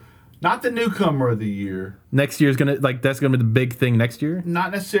it? Not the newcomer of the year, Next year's gonna that's gonna be the big thing next year.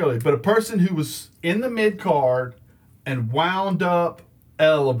 not necessarily, but a person who was in the mid card and wound up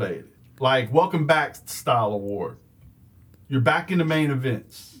elevated, like welcome back style award. You're back in the main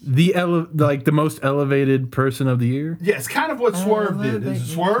events. The most elevated person of the year. Yeah, it's kind of what Swerve did. Is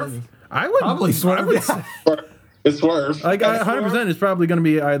it Swerve? I would Probably Swerve. I would Yeah. say- It's Swerve. Like 100% is probably going to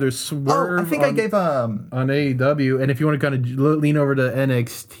be either Oh, Swerve. I think I gave on AEW, and if you want to kind of lean over to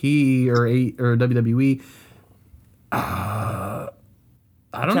NXT or WWE, I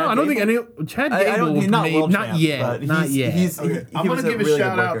don't know. I don't think any Chad I Gable. don't. He's not world not champ, yet. but Not yet. He's, Okay, he I'm was going to give a really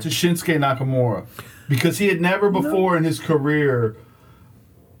shout good out worker. to Shinsuke Nakamura because he had never before in his career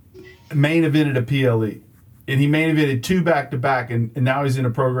main evented a PLE. And he main evented 2 back-to-back, and now he's in a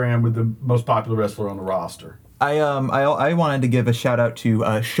program with the most popular wrestler on the roster. I wanted to give a shout out to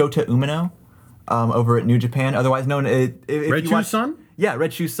Shota Umino over at New Japan, otherwise known if Red you Shoes watch- Son? Yeah,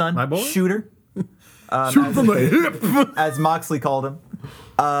 Red Shoes Son, My boy? Shooter, Shoot from the hip. as Moxley called him.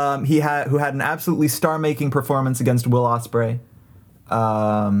 Who had an absolutely star-making performance against Will Ospreay.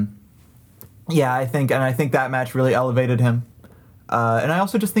 Yeah, I think that match really elevated him. And I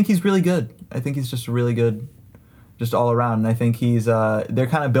also just think he's really good. I think he's just really good, just all around. And I think he's they're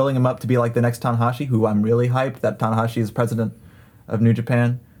kind of building him up to be like the next Tanahashi, who I'm really hyped that Tanahashi is president of New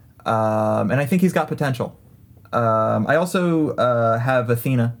Japan. And I think he's got potential. I also have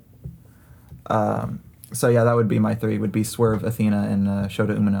Athena. So yeah, that would be my 3. Would be Swerve, Athena, and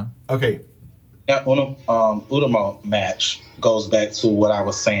Shota Umino. Okay, That Udamo match goes back to what I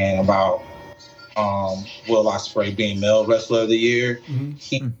was saying about Will Ospreay being male wrestler of the year.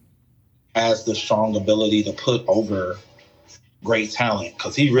 He has the strong ability to put over great talent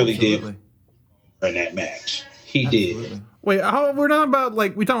because he really did in that match. He did. Wait, we're not about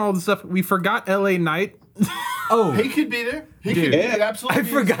like we talking all this stuff. We forgot LA Knight. Oh, he could be there. He Dude. could Yeah. absolutely I be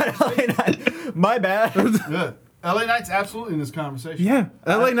forgot. My bad. Yeah. LA Knight's absolutely in this conversation. Yeah,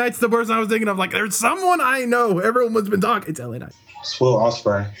 LA Knight's the person I was thinking of. Like, there's someone I know. Everyone's been talking. It's LA Knight. It's Will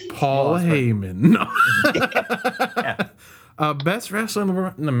Ospreay. Paul Heyman. No. Best wrestler in the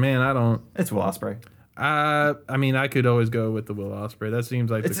world? No, man, I don't. It's Will Ospreay. I mean, I could always go with the Will Ospreay. That seems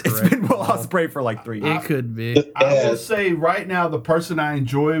like It's the correct. been Will Ospreay for like 3 years. It could be. I will Yes. say right now, the person I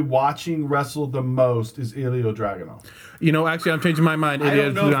enjoy watching wrestle the most is Ilya Dragunov. You know, actually, I'm changing my mind. I It don't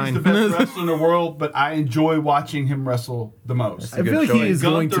is know if he's the best Ryan. wrestler in the world, but I enjoy watching him wrestle the most. I feel like he choice. is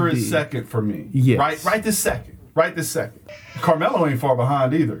going Gunther to be. is second for me. Yes. Right this second. Right this second. Carmelo ain't far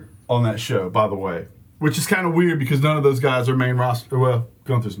behind either on that show, by the way. Which is kind of weird because none of those guys are main roster. Well,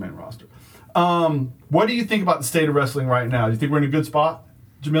 Gunther's main roster. What do you think about the state of wrestling right now? Do you think we're in a good spot,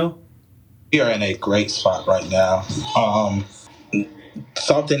 Jamil? We are in a great spot right now.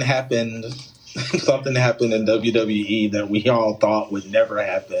 Something happened. Something happened in WWE that we all thought would never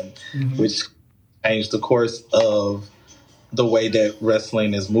happen, which changed the course of the way that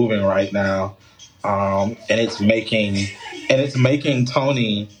wrestling is moving right now. And it's making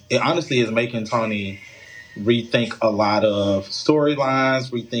Tony. It honestly is making Tony rethink a lot of storylines,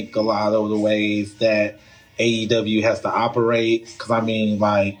 rethink a lot of the ways that AEW has to operate. Because I mean,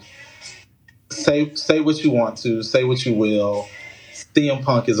 like, say what you want to, say what you will. CM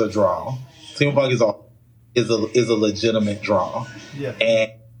Punk is a draw. CM Punk is a legitimate draw, Yeah.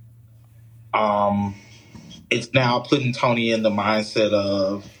 and it's now putting Tony in the mindset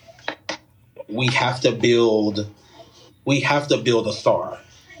of we have to build a star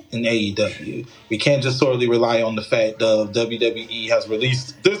in AEW. We can't just solely rely on the fact of WWE has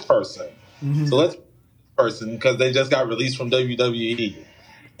released this person. So let's person because they just got released from WWE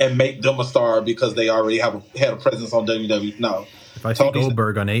and make them a star because they already had a presence on WWE. No. If I see Tony's-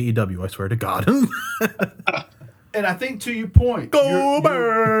 Goldberg on AEW, I swear to God. And I think to your point,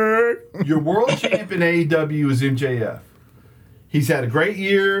 Goldberg! your world champ in AEW is MJF. He's had a great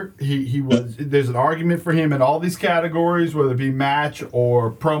year. He was. There's an argument for him in all these categories, whether it be match or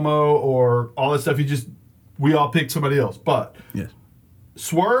promo or all that stuff. We all picked somebody else. But Yes.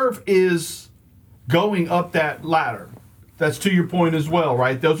 Swerve is going up that ladder. That's to your point as well,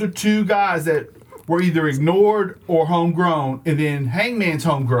 right? Those are two guys that were either ignored or homegrown, and then Hangman's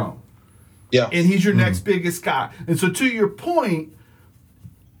homegrown. Yeah. And he's your next biggest guy. And so to your point,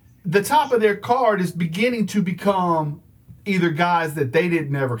 the top of their card is beginning to become either guys that they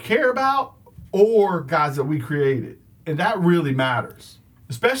didn't ever care about or guys that we created. And that really matters,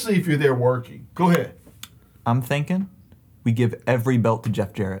 especially if you're there working. Go ahead. I'm thinking we give every belt to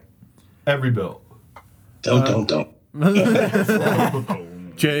Jeff Jarrett. Every belt. Don't.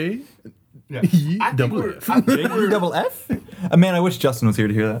 J. Yeah. I think we're- Double F? Man, I wish Justin was here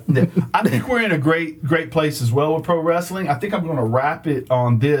to hear that. Yeah. I think we're in a great place as well with pro wrestling. I think I'm going to wrap it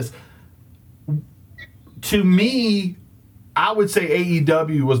on this. To me, I would say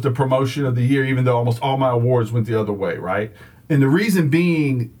AEW was the promotion of the year, even though almost all my awards went the other way, right? And the reason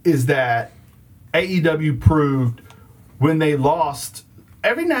being is that AEW proved when they lost,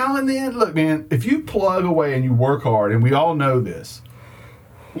 every now and then, look, man, if you plug away and you work hard, and we all know this,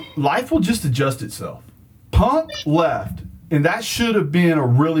 life will just adjust itself. Punk left, and that should have been a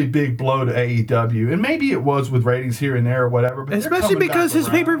really big blow to AEW. And maybe it was with ratings here and there or whatever. But Especially because his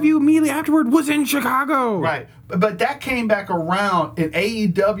pay-per-view immediately afterward was in Chicago. Right. But that came back around, and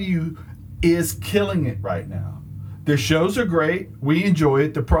AEW is killing it right now. Their shows are great. We enjoy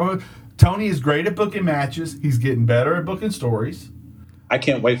it. Tony is great at booking matches. He's getting better at booking stories. I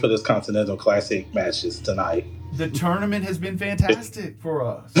can't wait for this Continental Classic matches tonight. The tournament has been fantastic for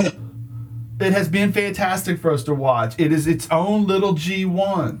us. It has been fantastic for us to watch. It is its own little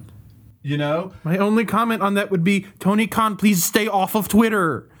G1, you know? My only comment on that would be, Tony Khan, please stay off of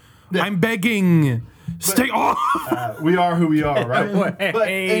Twitter. I'm begging. Stay off. We are who we are, right?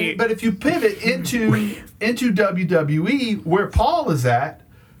 Way. But if you pivot into WWE, where Paul is at,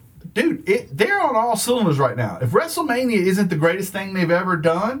 dude, they're on all cylinders right now. If WrestleMania isn't the greatest thing they've ever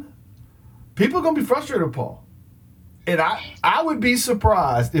done, people are going to be frustrated with Paul. And I would be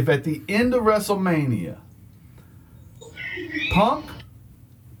surprised if at the end of WrestleMania, Punk,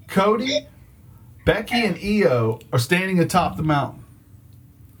 Cody, Becky, and Io are standing atop the mountain.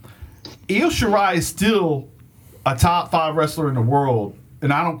 Io Shirai is still a top 5 wrestler in the world,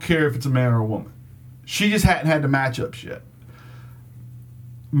 and I don't care if it's a man or a woman. She just hadn't had the matchups yet.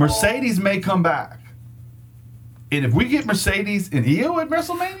 Mercedes may come back. And if we get Mercedes and Io at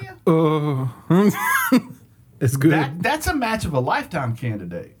WrestleMania, It's good. that's a match of a lifetime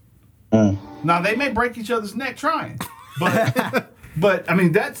candidate. Now they may break each other's neck trying, but I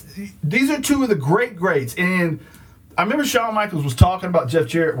mean these are two of the greats. And I remember Shawn Michaels was talking about Jeff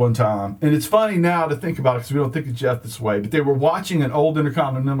Jarrett one time, and it's funny now to think about it because we don't think of Jeff this way. But they were watching an old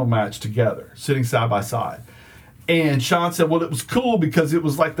Intercontinental match together, sitting side by side. And Shawn said, well, it was cool because it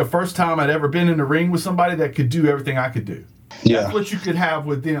was like the first time I'd ever been in the ring with somebody that could do everything I could do. Yeah. That's what you could have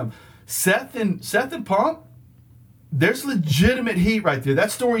with them. Seth and Punk, there's legitimate heat right there.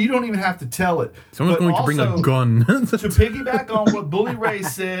 That story, you don't even have to tell it. Someone's But going to bring a also, gun. To piggyback on what Bully Ray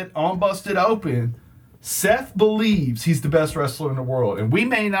said on Busted Open, Seth believes he's the best wrestler in the world. And we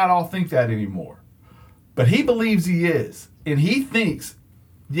may not all think that anymore. But he believes he is. And he thinks,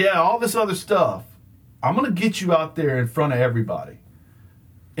 yeah, all this other stuff, I'm going to get you out there in front of everybody.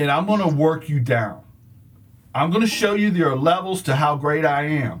 And I'm going to work you down. I'm going to show you there are levels to how great I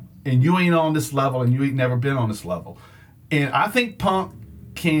am. And you ain't on this level, and you ain't never been on this level. And I think Punk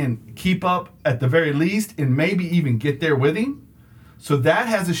can keep up at the very least and maybe even get there with him. So that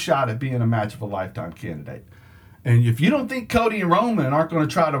has a shot at being a match of a lifetime candidate. And if you don't think Cody and Roman aren't going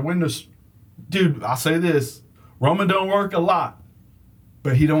to try to win this, dude, I'll say this. Roman don't work a lot,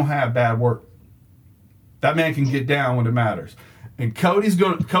 but he don't have bad work. That man can get down when it matters. And Cody's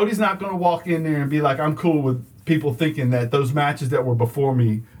not going to walk in there and be like, I'm cool with people thinking that those matches that were before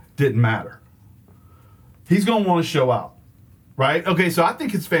me didn't matter. He's going to want to show out, right? Okay, so I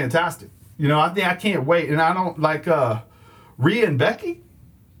think it's fantastic. You know, I can't wait. And I don't like Rhea and Becky.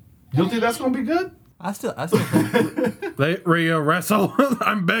 You don't think that's going to be good? I still think. Let Rhea wrestle.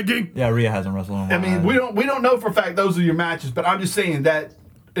 I'm begging. Yeah, Rhea hasn't wrestled in a while. I mean, we don't know for a fact those are your matches, but I'm just saying that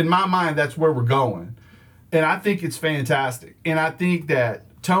in my mind, that's where we're going. And I think it's fantastic. And I think that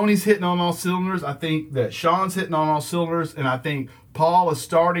Tony's hitting on all cylinders. I think that Shawn's hitting on all cylinders. And I think Paul is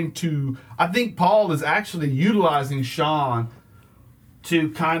actually utilizing Shawn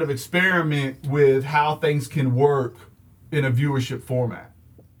to kind of experiment with how things can work in a viewership format.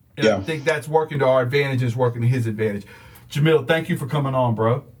 And I think that's working to our advantage and it's working to his advantage. Jamil, thank you for coming on,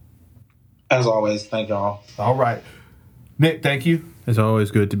 bro. As always, thank y'all. All right. Nick, thank you. It's always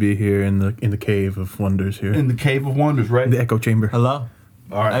good to be here in the cave of wonders here. In the Cave of Wonders, right? The echo chamber. Hello.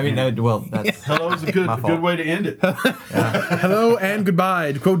 All right. I mean, well, that's hello is a good My fault. good way to end it. Hello and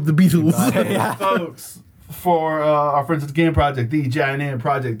goodbye, to quote the Beatles. yeah. Folks, for our friends at the Game Project,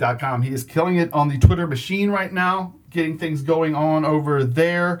 thegiantandproject.com. He is killing it on the Twitter machine right now, getting things going on over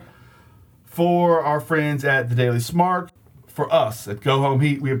there. For our friends at the Daily Smart, for us at Go Home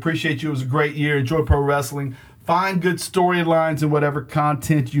Heat, we appreciate you. It was a great year. Enjoy pro wrestling. Find good storylines and whatever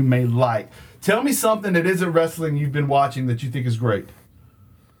content you may like. Tell me something that isn't wrestling you've been watching that you think is great.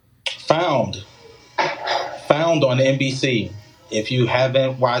 Found on NBC. If you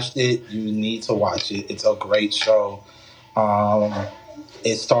haven't watched it, you need to watch it. It's a great show.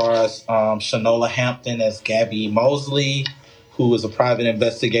 It stars Shanola Hampton as Gabby Mosley, who is a private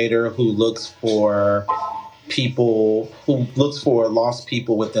investigator who looks for lost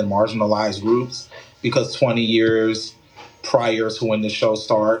people within marginalized groups, because 20 years prior to when the show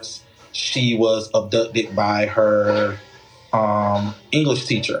starts, she was abducted by her English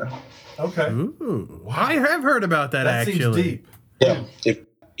teacher. Okay. Ooh, I have heard about that, That actually. seems deep. Yeah.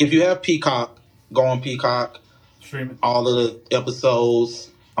 If you have Peacock, go on Peacock. Stream it. All of the episodes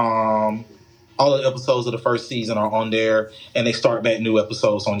of the first season are on there, and they start back new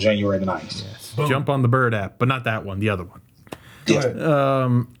episodes on January the 9th. Yes. Jump on the Bird app, but not that one, the other one. Go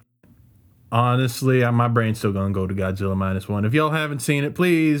ahead. Honestly, my brain's still gonna go to Godzilla -1. If y'all haven't seen it,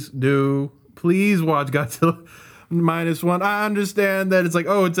 please watch Godzilla -1. I understand that it's like,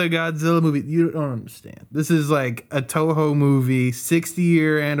 oh, it's a Godzilla movie. You don't understand. This is like a Toho movie,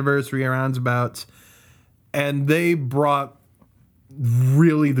 60-year anniversary roundabouts, and they brought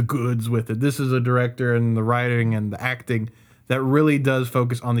really the goods with it. This is a director and the writing and the acting that really does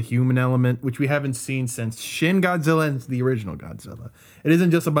focus on the human element, which we haven't seen since Shin Godzilla and the original Godzilla. It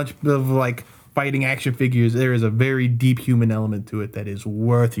isn't just a bunch of like fighting action figures. There is a very deep human element to it that is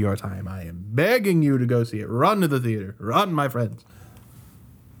worth your time. I am begging you to go see it. Run to the theater. Run, my friends.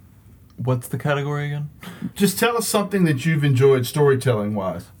 What's the category again? Just tell us something that you've enjoyed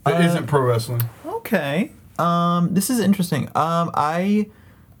storytelling-wise that isn't pro wrestling. Okay. This is interesting. I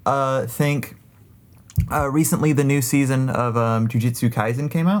think recently the new season of Jujutsu Kaisen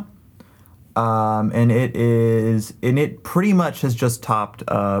came out. And it pretty much has just topped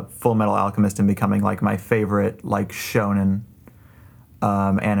Full Metal Alchemist in becoming like my favorite like shonen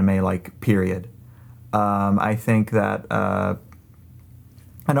anime like period. I think that I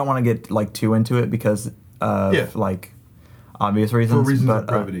don't want to get like too into it because of like obvious reasons. For reasons but, of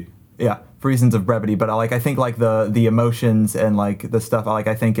brevity. Yeah, for reasons of brevity. But I think like the emotions and like the stuff.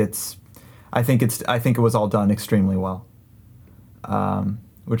 I think it was all done extremely well.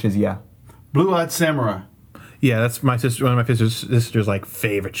 Which is Blue-Eyed Samurai. Yeah, that's one of my sister's like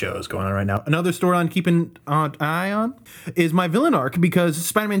favorite shows going on right now. Another storyline keeping an eye on is my villain arc, because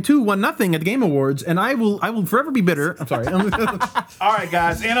Spider-Man 2 won nothing at the Game Awards, and I will forever be bitter. I'm sorry. All right,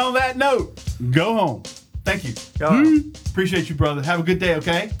 guys. And on that note, go home. Thank you. Appreciate you, brother. Have a good day,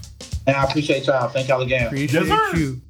 okay? And I appreciate y'all. Thank y'all again. Appreciate Yes, sir. you.